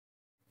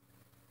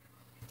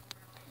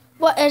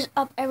What is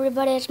up,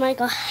 everybody? It's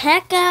Michael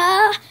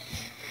Hecka,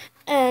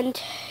 and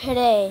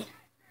today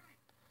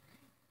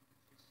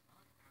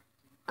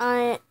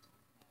I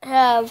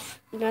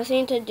have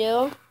nothing to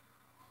do,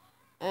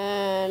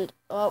 and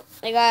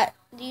I got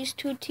these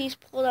two teeth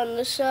pulled on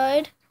this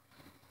side.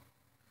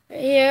 Right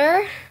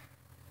here,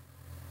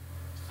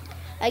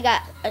 I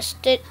got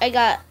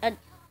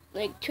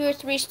like 2 or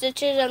 3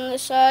 stitches on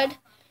this side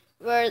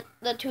where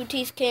the two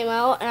teeth came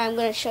out, and I'm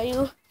gonna show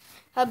you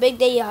how big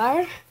they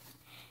are.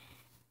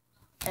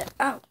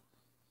 Ow!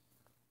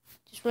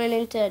 Just ran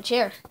into a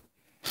chair.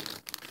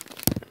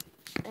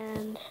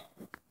 And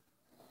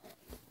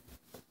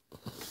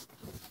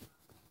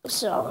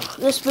so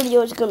this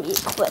video is going to be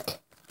quick.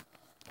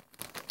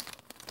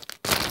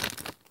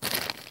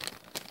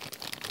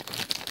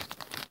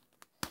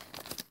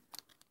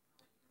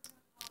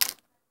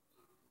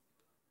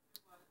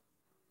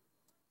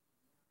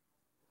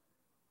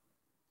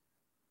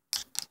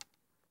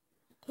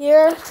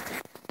 Here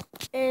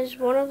is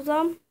one of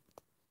them.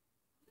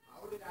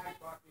 How did I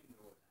fucking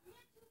know that?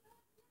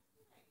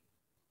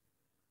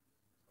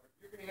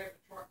 You're going to have the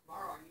truck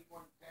tomorrow. I need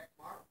one back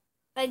tomorrow.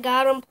 I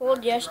got them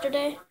pulled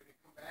yesterday.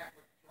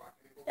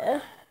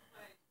 Yeah.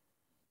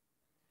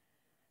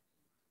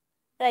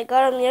 I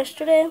got them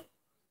yesterday.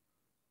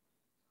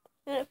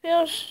 And it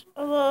feels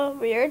a little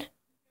weird.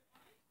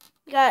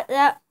 I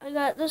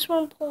got this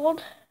one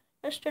pulled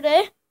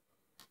yesterday.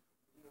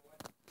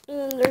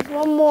 And there's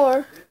one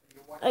more.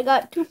 I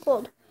got 2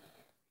 pulled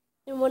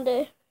in one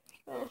day.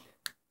 So.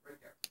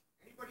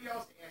 Anybody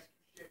else ask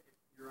you shit if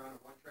you're on a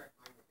one-track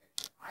line with that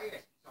shit? I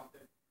ask you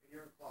something and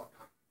you're in cloud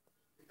 9.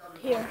 It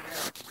doesn't Here.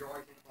 matter. You're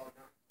always in cloud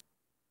 9.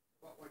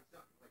 But when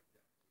something like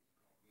that, you call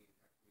me and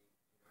text me,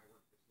 and I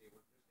work this day,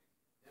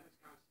 then it's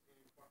constantly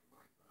in your fucking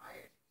mind. But I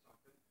ask you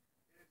something,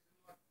 and it's in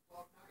like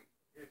cloud 9.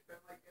 And it's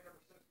been like that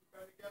ever since we've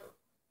been together.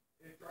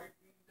 And it drives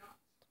me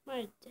nuts.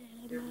 My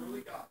dad. It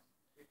really does.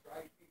 It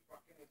drives me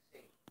fucking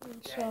insane. And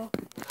so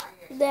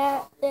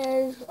that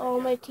is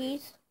all my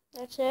teeth.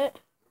 That's it.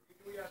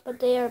 But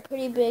they are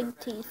pretty big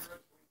teeth.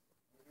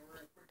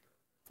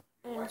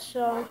 And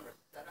so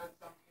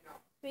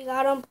we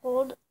got them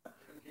pulled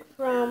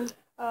from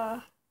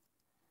come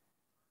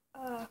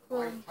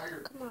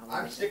on.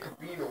 I'm sick of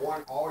being the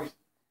one always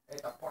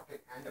at the fucking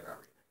end of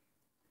everything.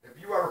 If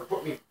you ever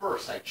put me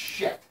first, I'd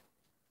shit.